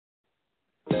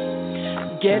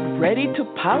Get ready to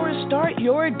power start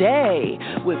your day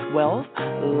with wealth,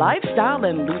 lifestyle,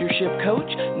 and leadership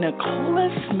coach Nicola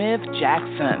Smith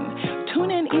Jackson. Tune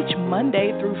in each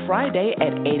Monday through Friday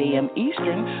at 8 a.m.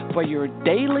 Eastern for your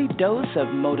daily dose of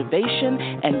motivation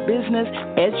and business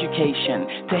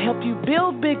education to help you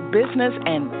build big business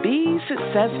and be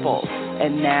successful.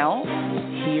 And now,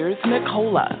 here's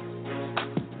Nicola.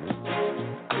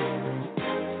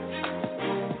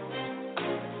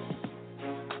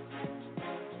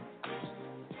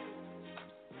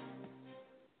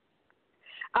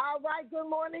 All right, good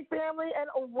morning, family, and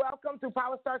welcome to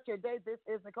Power Start Your Day. This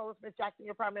is Nicola Smith Jackson,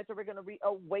 your prime mentor. We're going to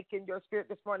reawaken your spirit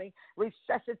this morning,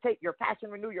 resuscitate your passion,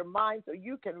 renew your mind so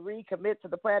you can recommit to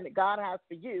the plan that God has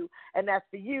for you, and that's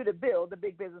for you to build a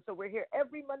big business. So we're here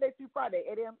every Monday through Friday,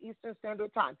 8 a.m. Eastern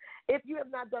Standard Time. If you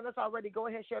have not done this already, go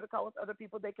ahead and share the call with other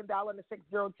people. They can dial in to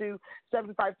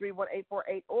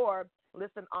 602-753-1848 or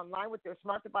listen online with your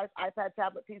smart device, iPad,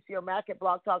 tablet, PC, or Mac at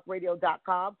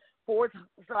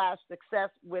blogtalkradio.com/success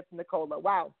with Nicola.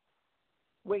 Wow.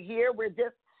 We're here. We're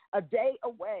just a day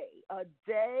away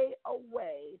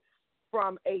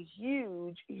from a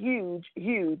huge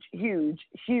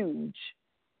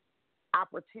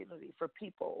opportunity for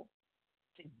people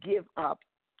to give up,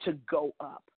 to go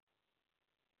up.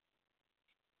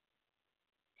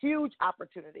 Huge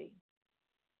opportunity.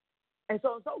 And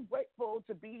so I'm so grateful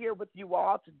to be here with you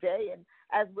all today. And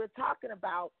as we're talking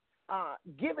about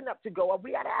giving up to go up,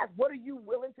 we got to ask, what are you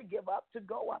willing to give up to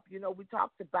go up? You know, we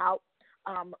talked about,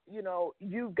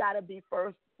 you've got to be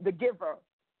first the giver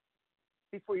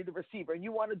before you're the receiver. And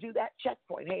you want to do that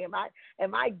checkpoint. Hey, am I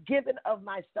giving of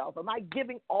myself? Am I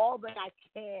giving all that I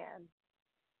can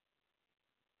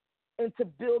into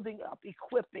building up,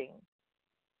 equipping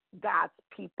God's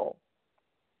people?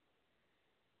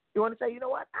 You want to say, you know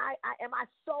what? Am I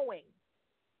sowing?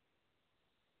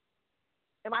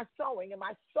 Am I sowing? Am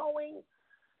I sowing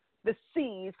the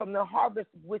seeds from the harvest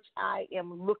which I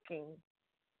am looking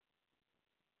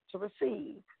to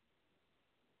receive?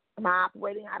 Am I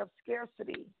operating out of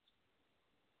scarcity?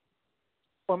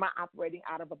 Or am I operating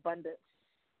out of abundance?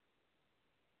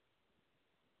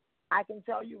 I can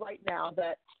tell you right now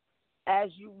that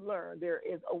as you learn, there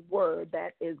is a word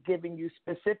that is giving you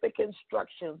specific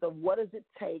instructions of what does it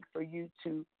take for you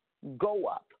to go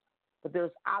up. But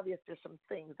there's some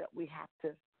things that we have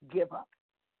to give up.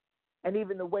 And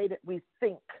even the way that we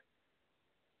think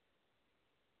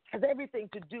has everything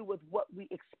to do with what we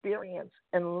experience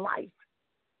in life.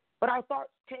 But our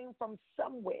thoughts came from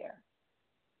somewhere.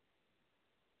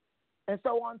 And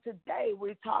so on today,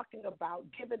 we're talking about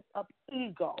giving up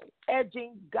ego,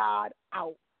 edging God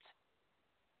out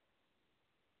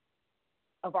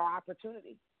of our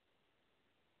opportunity.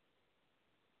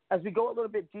 As we go a little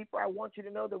bit deeper, I want you to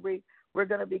know that we're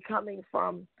going to be coming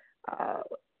from our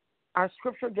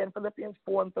scripture again, Philippians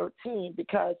 4:13,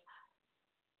 because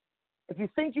if you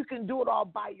think you can do it all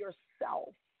by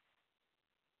yourself,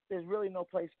 there's really no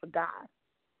place for God.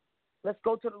 Let's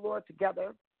go to the Lord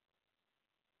together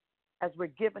as we're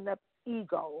giving up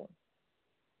ego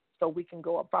so we can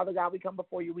go up. Father God, we come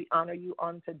before you. We honor you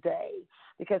on today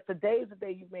because today is the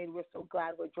day you've made. We're so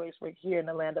glad, we're joyous, we're here in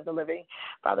the land of the living.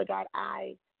 Father God,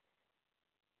 I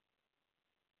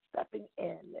stepping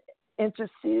in,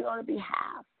 interceding on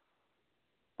behalf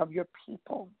of your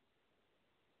people.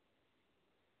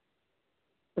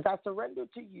 As I surrender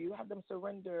to you, have them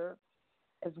surrender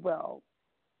as well.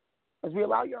 As we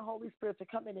allow your Holy Spirit to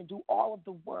come in and do all of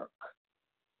the work.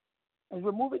 As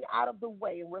we're moving out of the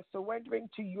way and we're surrendering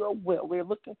to your will, we're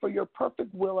looking for your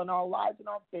perfect will in our lives and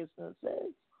our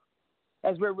businesses.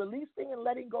 As we're releasing and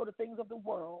letting go the things of the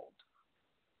world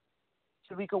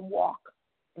so we can walk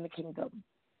in the kingdom.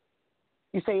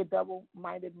 You say a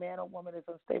double-minded man or woman is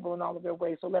unstable in all of their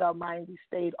ways, so let our mind be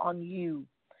stayed on you.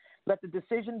 Let the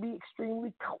decision be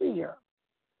extremely clear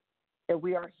that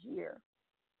we are here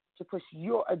to push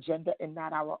your agenda and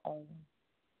not our own.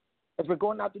 As we're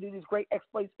going out to do these great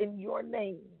exploits in your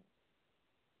name,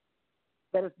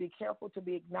 let us be careful to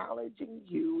be acknowledging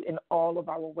you in all of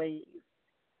our ways.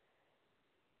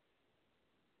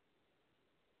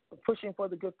 We're pushing for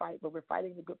the good fight, but we're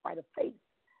fighting the good fight of faith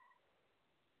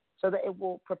so that it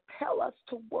will propel us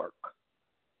to work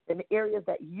in the areas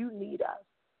that you need us.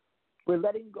 We're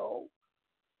letting go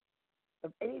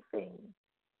of anything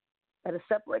that is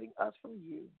separating us from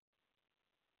you.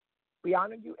 We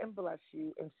honor you and bless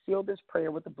you and seal this prayer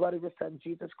with the blood of your Son,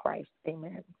 Jesus Christ.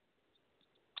 Amen.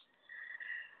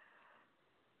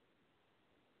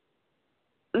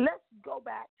 Let's go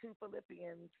back to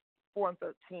Philippians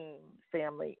 4:13,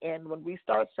 family. And when we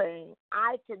start saying,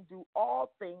 I can do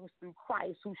all things through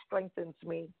Christ who strengthens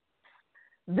me,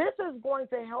 This is going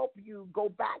to help you go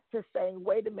back to saying,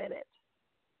 wait a minute,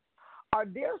 are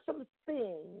there some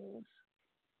things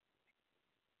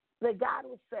that God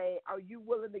will say, are you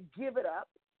willing to give it up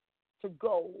to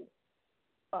go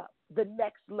up the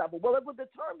next level? Well, it will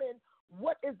determine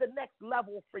what is the next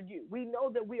level for you. We know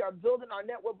that we are building our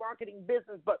network marketing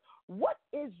business, but what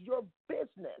is your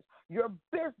business? Your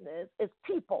business is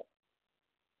people.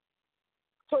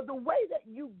 So the way that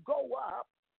you go up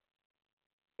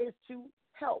is to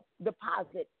help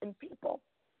deposit in people.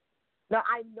 Now,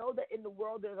 I know that in the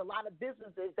world there's a lot of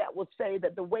businesses that will say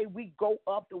that the way we go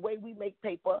up, the way we make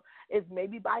paper is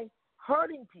maybe by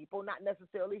hurting people, not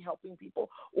necessarily helping people,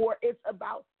 or it's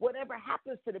about whatever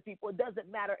happens to the people. It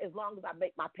doesn't matter as long as I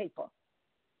make my paper.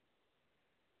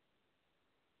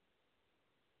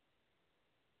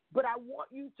 But I want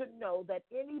you to know that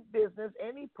any business,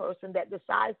 any person that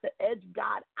decides to edge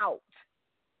God out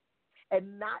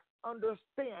and not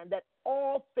understand that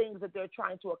all things that they're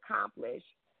trying to accomplish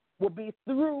will be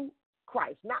through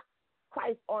Christ, not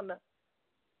Christ on the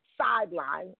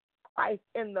sideline, Christ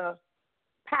in the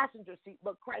passenger seat,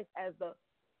 but Christ as the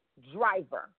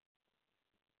driver.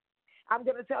 I'm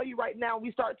going to tell you right now,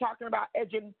 we start talking about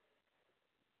edging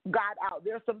God out.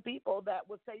 There's some people that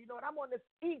would say, you know what, I'm on this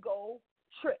ego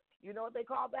trip. You know what they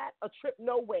call that? A trip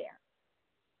nowhere.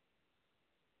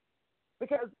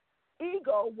 Because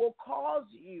ego will cause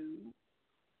you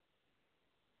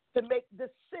to make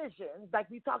decisions, like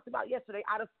we talked about yesterday,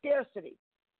 out of scarcity,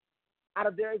 out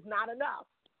of there is not enough.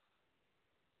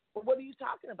 But what are you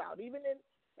talking about? Even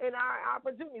in our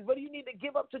opportunities, what do you need to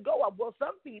give up to go up? Well,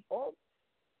 some people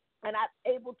are not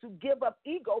able to give up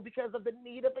ego because of the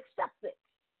need of acceptance.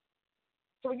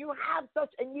 So when you have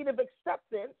such a need of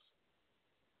acceptance,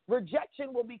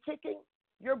 rejection will be kicking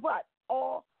your butt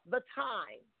all the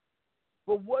time.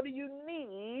 But what do you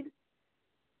need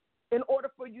in order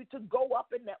for you to go up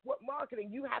in network marketing?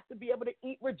 You have to be able to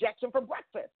eat rejection for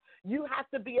breakfast. You have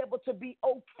to be able to be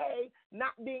okay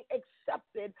not being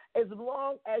accepted as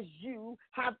long as you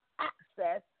have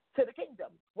access to the kingdom.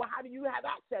 Well, how do you have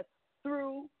access?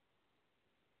 Through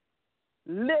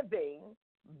living,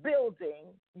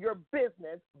 building your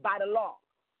business by the law.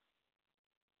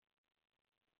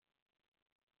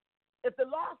 If the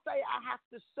law say I have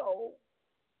to sow,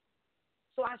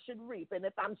 so I should reap. And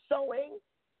if I'm sowing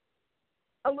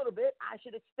a little bit, I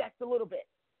should expect a little bit.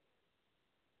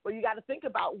 But you got to think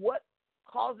about what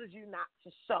causes you not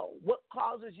to sow, what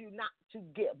causes you not to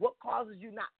give, what causes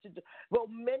you not to do. Well,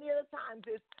 many of the times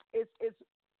it's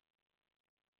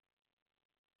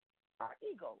our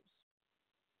egos.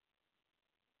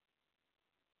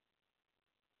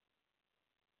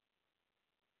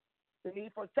 The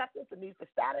need for acceptance, the need for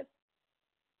status,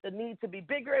 the need to be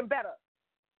bigger and better.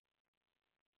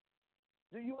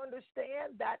 Do you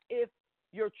understand that if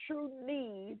your true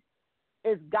need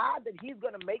is God, that he's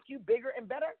going to make you bigger and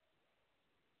better?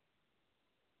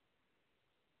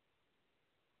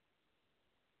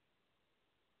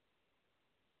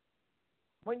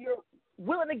 When you're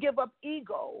willing to give up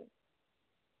ego,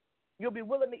 you'll be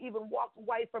willing to even walk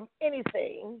away from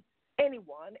anything,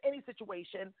 anyone, any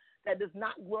situation that does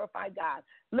not glorify God.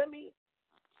 Let me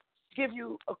give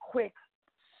you a quick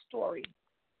story.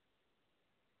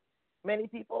 Many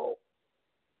people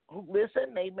who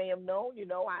listen, they may have known,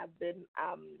 I've been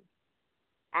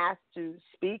asked to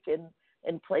speak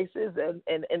in places,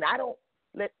 and I don't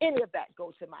let any of that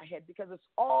go to my head because it's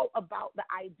all about the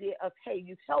idea of, hey,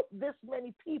 you've helped this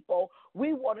many people.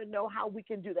 We want to know how we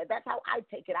can do that. That's how I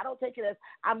take it. I don't take it as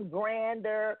I'm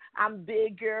grander, I'm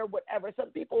bigger, whatever. Some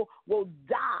people will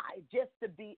die just to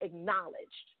be acknowledged,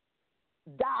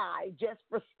 die just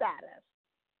for status,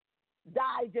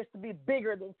 die just to be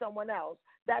bigger than someone else.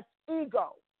 That's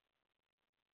ego.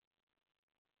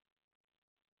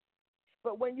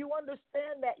 But when you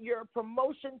understand that your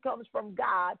promotion comes from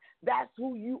God, that's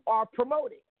who you are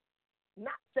promoting.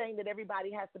 Not saying that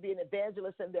everybody has to be an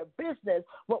evangelist in their business.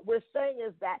 What we're saying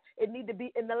is that it needs to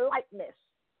be in the likeness.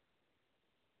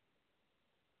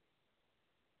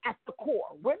 At the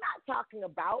core. We're not talking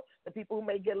about the people who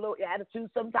may get a little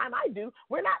attitude. Sometimes I do.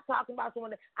 We're not talking about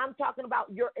someone. I'm talking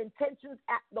about your intentions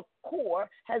at the core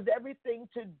has everything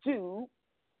to do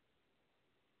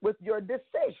with your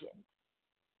decision.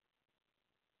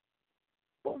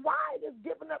 But why does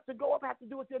giving up to go up have to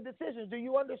do with your decisions? Do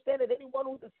you understand that anyone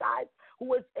who decides,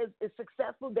 who is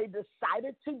successful, they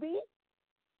decided to be?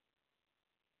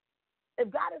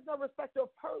 If God is no respecter of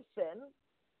person,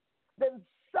 then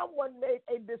someone made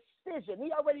a decision. He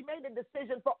already made a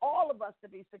decision for all of us to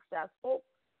be successful.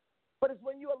 But it's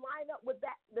when you align up with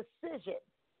that decision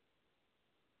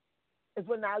is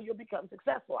when now you'll become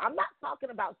successful. I'm not talking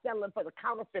about settling for the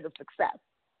counterfeit of success.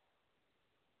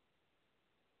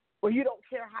 or you don't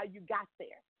care how you got there.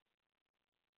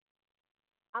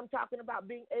 I'm talking about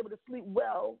being able to sleep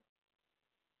well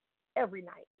every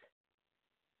night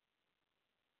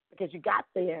because you got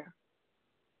there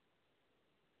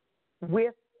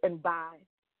with and by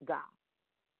God.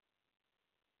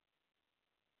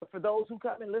 But for those who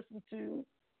come and listen to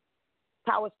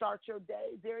Power Start Your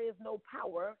Day, there is no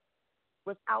power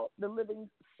without the living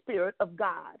Spirit of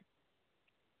God.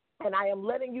 And I am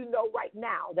letting you know right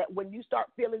now that when you start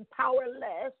feeling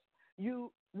powerless,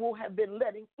 you will have been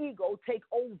letting ego take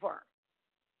over.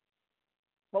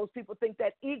 Most people think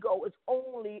that ego is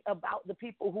only about the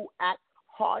people who act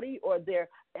haughty or they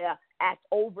act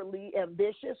overly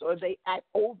ambitious or they act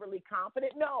overly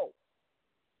confident. No.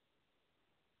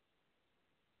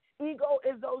 Ego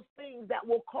is those things that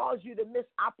will cause you to miss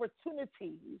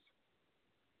opportunities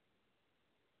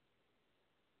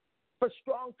for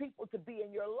strong people to be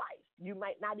in your life. You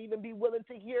might not even be willing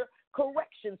to hear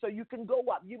correction so you can go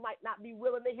up. You might not be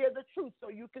willing to hear the truth so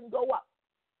you can go up.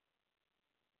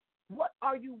 What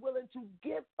are you willing to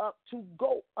give up to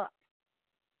go up?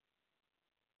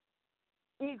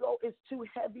 Ego is too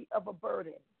heavy of a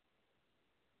burden.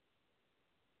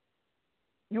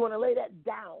 You want to lay that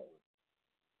down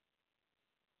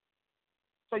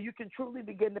so you can truly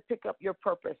begin to pick up your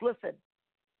purpose. Listen,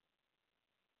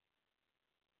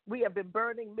 we have been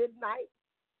burning midnight,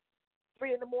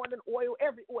 3 a.m. oil,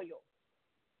 every oil,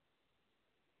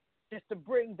 just to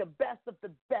bring the best of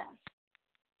the best.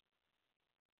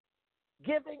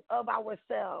 Giving of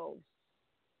ourselves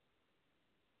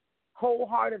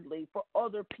wholeheartedly for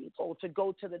other people to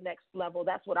go to the next level.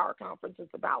 That's what our conference is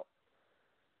about.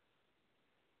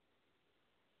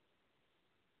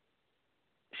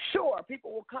 Sure,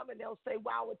 people will come and they'll say,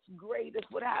 wow, it's great, it's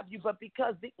what have you, but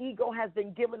because the ego has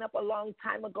been given up a long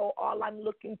time ago, all I'm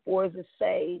looking for is to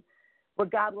say, where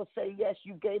God will say, yes,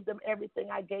 you gave them everything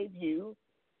I gave you,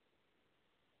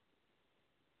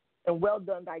 and well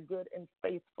done, thy good and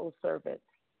faithful servant.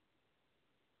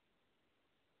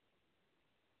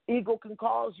 Ego can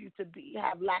cause you to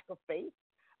have lack of faith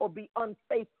or be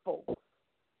unfaithful,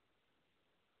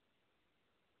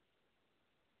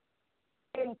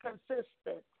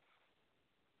 inconsistent,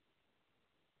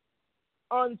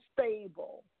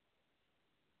 unstable.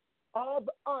 All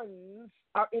the uns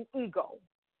are in ego.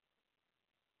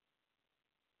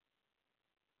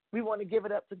 We want to give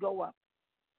it up to go up.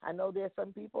 I know there's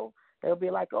some people, they'll be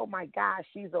like, oh my gosh,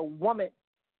 she's a woman.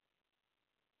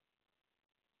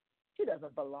 She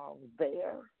doesn't belong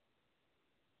there.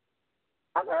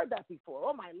 I've heard that before.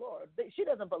 Oh my Lord, she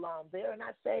doesn't belong there. And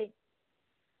I say,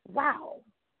 wow.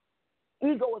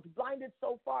 Ego is blinded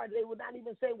so far, they would not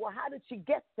even say, well, how did she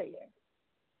get there?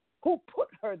 Who put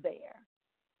her there?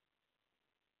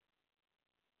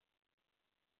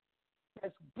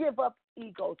 Let's give up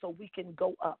ego so we can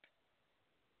go up.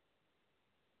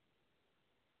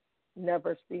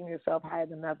 Never esteem yourself higher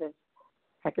than others.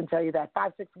 I can tell you that.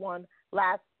 561,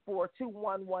 last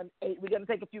 42118. We're going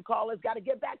to take a few callers. Got to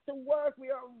get back to work. We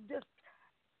are just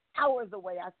hours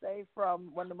away, I say, from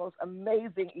one of the most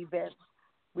amazing events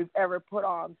we've ever put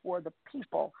on for the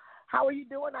people. How are you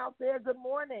doing out there? Good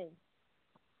morning.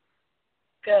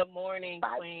 Good morning,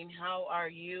 Queen. How are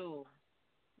you?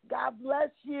 God bless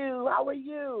you. How are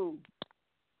you?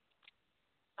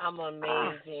 I'm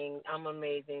amazing. I'm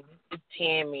amazing. This is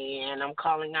Tammy, and I'm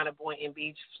calling out of Boynton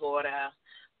Beach, Florida.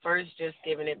 First, just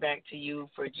giving it back to you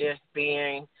for just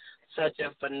being such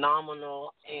a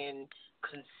phenomenal and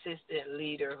consistent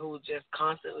leader who just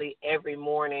constantly every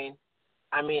morning,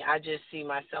 I mean, I just see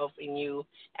myself in you,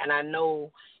 and I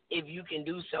know if you can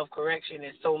do self-correction,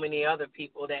 there's so many other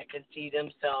people that can see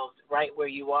themselves right where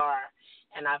you are.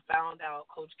 And I found out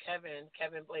Coach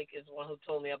Kevin Blake is the one who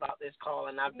told me about this call,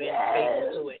 and I've been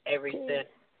faithful to it ever since.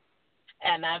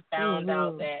 And I found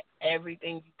out that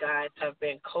everything you guys have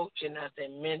been coaching us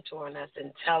and mentoring us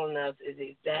and telling us is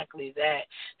exactly that.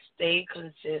 Stay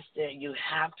consistent. You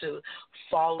have to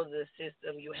follow the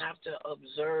system. You have to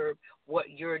observe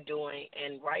what you're doing.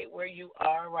 And right where you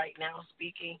are right now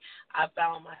speaking, I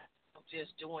found myself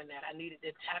just doing that. I needed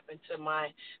to tap into my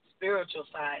spiritual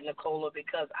side, Nicola,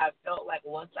 because I felt like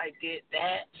once I did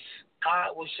that,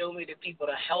 God would show me the people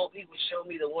to help. He would show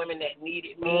me the women that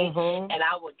needed me, and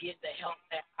I would get the help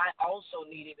that I also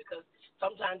needed, because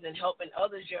sometimes in helping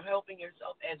others, you're helping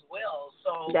yourself as well.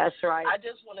 So that's right. I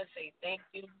just want to say thank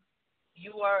you.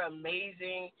 You are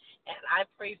amazing, and I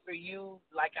pray for you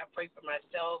like I pray for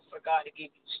myself, for God to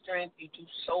give you strength. You do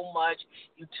so much.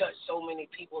 You touch so many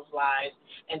people's lives,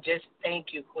 and just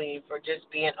thank you, Queen, for just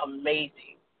being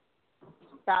amazing.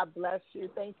 God bless you.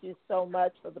 Thank you so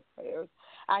much for the prayers.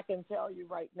 I can tell you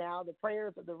right now, the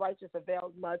prayers of the righteous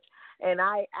avail much, and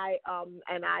I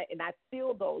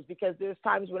feel those, because there's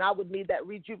times when I would need that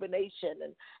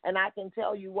rejuvenation, and I can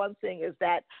tell you one thing is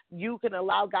that you can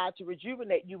allow God to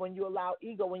rejuvenate you when you allow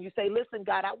ego, when you say, listen,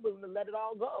 God, I'm willing to let it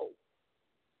all go.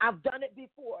 I've done it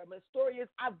before. My story is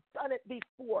I've done it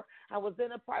before. I was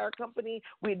in a prior company.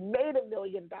 We made $1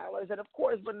 million. And, of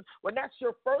course, when that's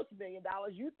your first $1 million,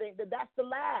 you think that that's the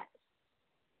last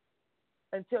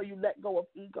until you let go of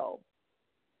ego.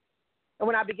 And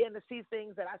when I began to see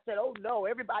things that I said, oh, no,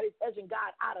 everybody's edging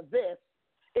God out of this.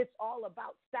 It's all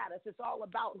about status. It's all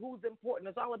about who's important.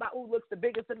 It's all about who looks the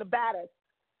biggest and the baddest,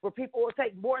 where people will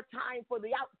take more time for the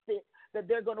outfit that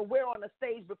they're going to wear on the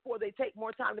stage before they take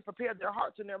more time to prepare their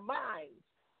hearts and their minds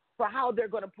for how they're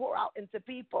going to pour out into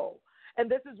people.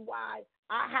 And this is why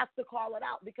I have to call it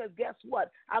out, because guess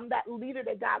what? I'm that leader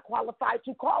that God qualified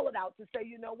to call it out, to say,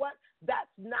 you know what? That's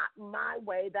not my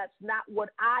way. That's not what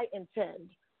I intend.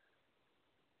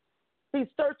 He's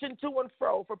searching to and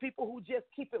fro for people who just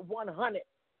keep it 100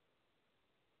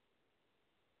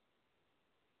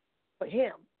 for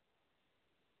him.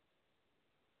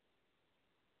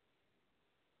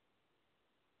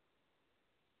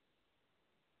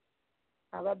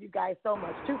 I love you guys so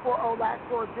much. 240 last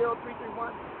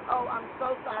 40331. Oh, I'm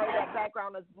so sorry. That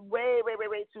background is way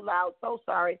too loud. So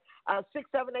sorry.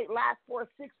 678 last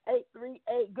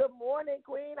 46838. Good morning,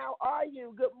 Queen. How are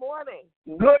you? Good morning.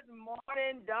 Good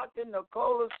morning, Dr.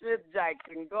 Nicola Smith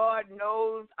Jackson. God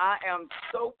knows I am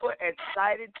super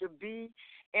excited to be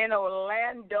in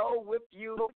Orlando with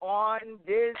you on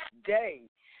this day.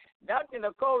 Dr.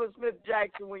 Nicola Smith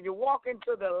Jackson, when you walk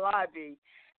into the lobby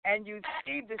and you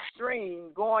see the stream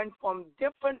going from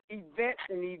different events,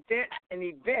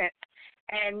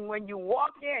 and when you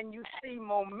walk in, you see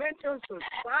Momentum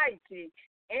Society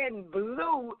in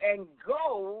blue and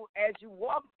gold as you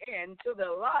walk into the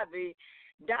lobby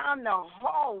down the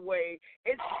hallway.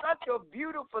 It's such a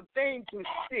beautiful thing to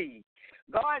see.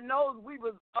 God knows we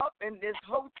was up in this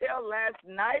hotel last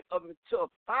night until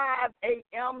 5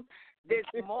 a.m. this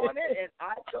morning, and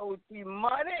I told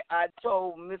T-Money, I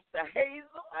told Mr.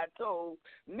 Hazel, I told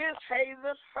Miss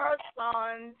Hazel, her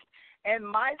sons, and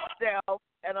myself,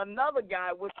 and another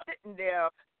guy was sitting there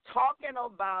talking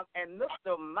about, and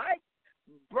Mr. Mike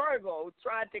Virgo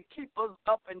tried to keep us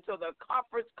up until the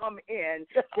conference come in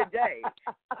today.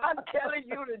 I'm telling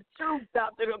you the truth,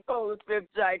 Dr. Nicola Smith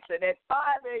Jackson. At 5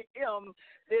 a.m.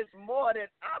 this morning,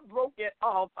 I broke it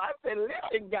off. I said,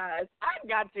 listen, guys, I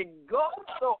got to go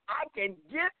so I can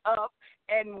get up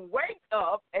and wake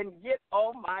up and get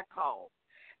on my call.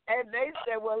 And they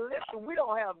said, well, listen, we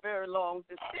don't have very long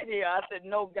to sit here. I said,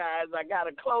 no, guys, I got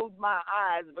to close my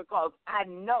eyes because I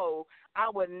know I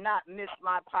would not miss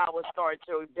my Power Start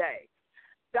Your Day.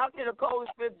 Dr. Nicola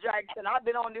Smith Jackson, I've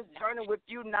been on this journey with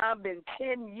you now, been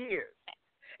 10 years.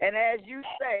 And as you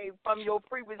say from your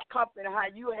previous company,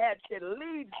 how you had to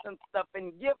leave some stuff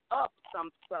and give up some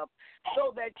stuff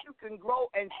so that you can grow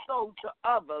and sow to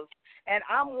others. And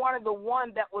I'm one of the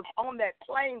ones that was on that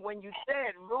plane when you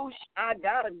said, Roosh, I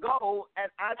got to go.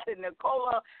 And I said,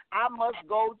 Nicola, I must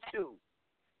go too.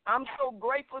 I'm so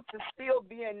grateful to still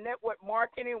be in network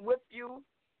marketing with you,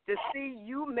 to see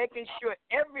you making sure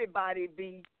everybody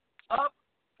be up,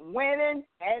 winning,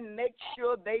 and make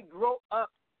sure they grow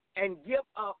up and give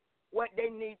up what they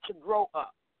need to grow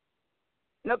up.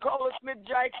 Nicola Smith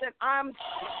Jackson, I'm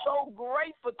so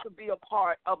grateful to be a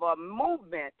part of a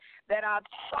movement that I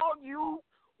saw you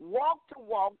walk to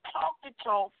walk, talk to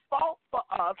talk, fought for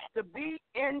us to be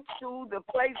into the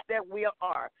place that we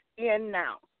are in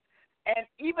now. And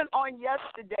even on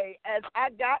yesterday, as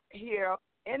I got here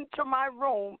into my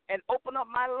room and opened up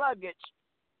my luggage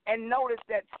and noticed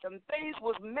that some things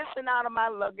was missing out of my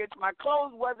luggage, my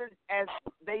clothes wasn't as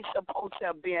they supposed to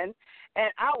have been,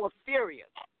 and I was furious.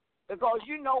 Because,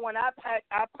 you know, when I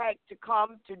pack to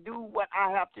come to do what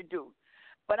I have to do.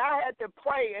 But I had to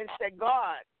pray and say,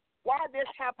 God, why this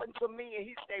happened to me? And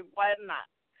he said, why not?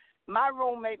 My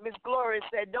roommate, Miss Gloria,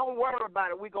 said, don't worry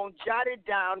about it. We're going to jot it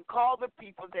down, call the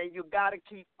people, and you got to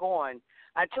keep going.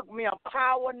 I took me a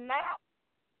power nap,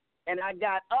 and I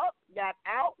got up, got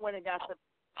out, when I got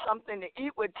something to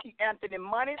eat with T. Anthony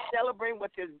Money, celebrating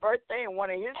with his birthday and one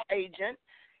of his agents.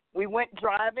 We went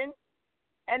driving.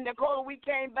 And, Nicola, we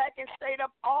came back and stayed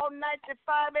up all night till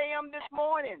 5 a.m. this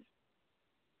morning.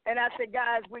 And I said,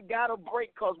 guys, we got to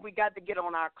break because we got to get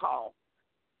on our call.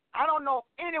 I don't know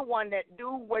anyone that do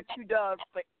what you does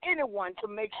for anyone to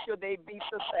make sure they be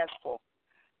successful.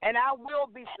 And I will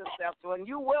be successful, and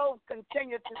you will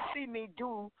continue to see me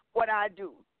do what I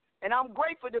do. And I'm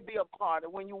grateful to be a part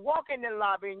of. When you walk in the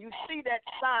lobby and you see that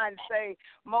sign say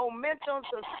Momentum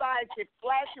Society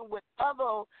flashing with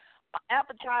other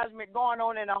advertisement going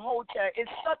on in a hotel, it's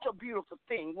such a beautiful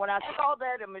thing. When I saw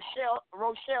that and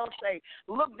Rochelle say,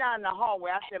 look down the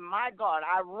hallway, I said, my God,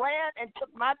 I ran and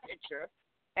took my picture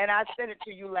and I sent it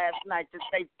to you last night to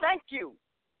say thank you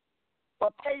for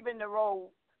paving the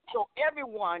road so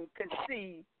everyone could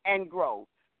see and grow.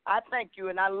 I thank you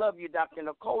and I love you, Dr.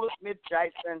 Nicola Smith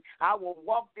Jackson. I will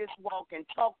walk this walk and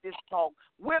talk this talk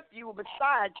with you,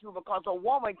 beside you, because a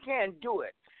woman can do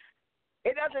it.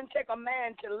 It doesn't take a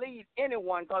man to lead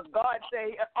anyone, because God said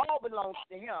it all belongs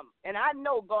to him. And I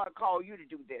know God called you to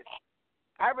do this.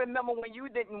 I remember when you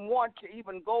didn't want to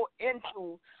even go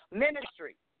into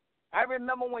ministry. I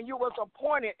remember when you was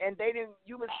appointed and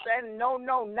you were saying, no,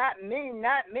 not me,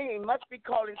 must be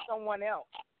calling someone else.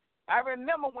 I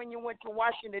remember when you went to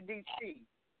Washington, D.C.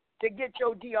 to get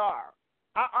your DR.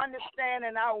 I understand,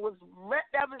 and I was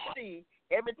never see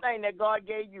everything that God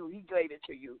gave you. He gave it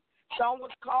to you. Some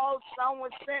was called, some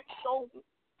was sent, so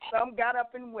some got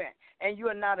up and went. And you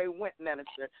are not a went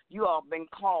minister. You have been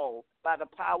called by the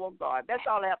power of God. That's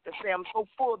all I have to say. I'm so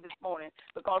full this morning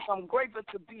because I'm grateful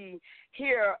to be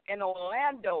here in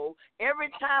Orlando. Every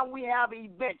time we have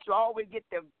events, you always get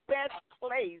the best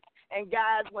place. And,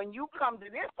 guys, when you come to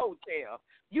this hotel,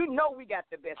 you know we got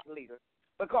the best leader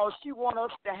because she wants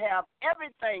us to have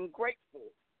everything grateful.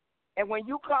 And when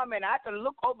you come in, I can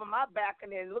look over my back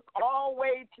and then look all the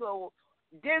way to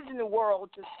Disney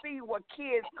World to see what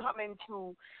kids come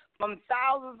into from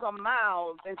thousands of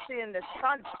miles and seeing the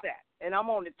sunset. And I'm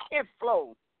on the 10th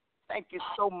floor. Thank you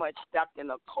so much, Dr.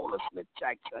 Nicola Smith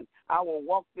Jackson. I will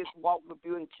walk this walk with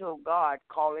you until God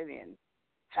call it in.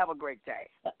 Have a great day.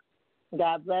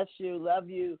 God bless you. Love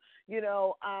you. You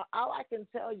know, all I can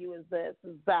tell you is this,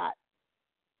 is that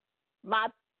my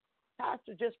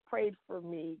pastor just prayed for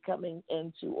me coming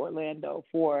into Orlando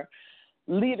for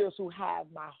leaders who have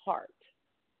my heart.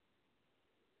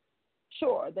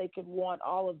 Sure, they could want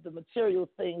all of the material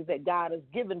things that God has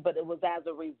given, but it was as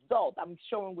a result. I'm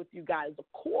showing with you guys the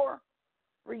core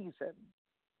reason.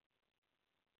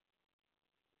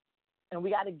 And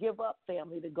we got to give up,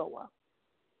 family, to go up.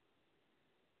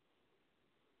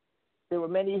 There were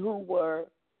many who were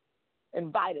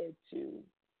invited to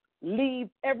leave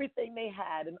everything they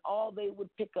had, and all they would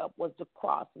pick up was the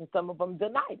cross, and some of them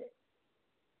denied it,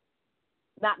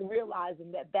 not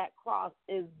realizing that that cross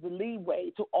is the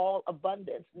leeway to all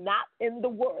abundance, not in the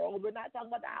world. We're not talking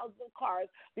about the houses and cars,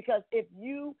 because if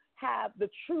you have the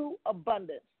true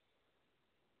abundance,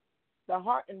 the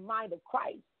heart and mind of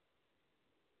Christ,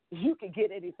 you can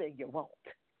get anything you want.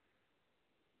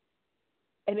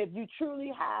 And if you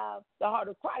truly have the heart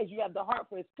of Christ, you have the heart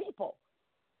for his people.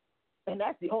 And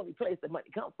that's the only place that money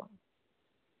comes from.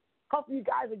 Hopefully you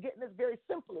guys are getting this very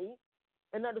simply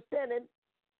and understanding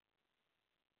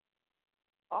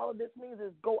all of this means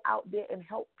is go out there and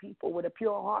help people with a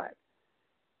pure heart.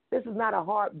 This is not a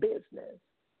hard business,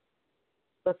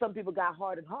 but some people got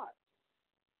hardened hearts.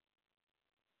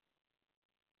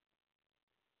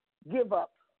 Give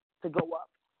up to go up.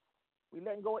 We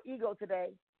letting go of ego today.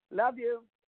 Love you.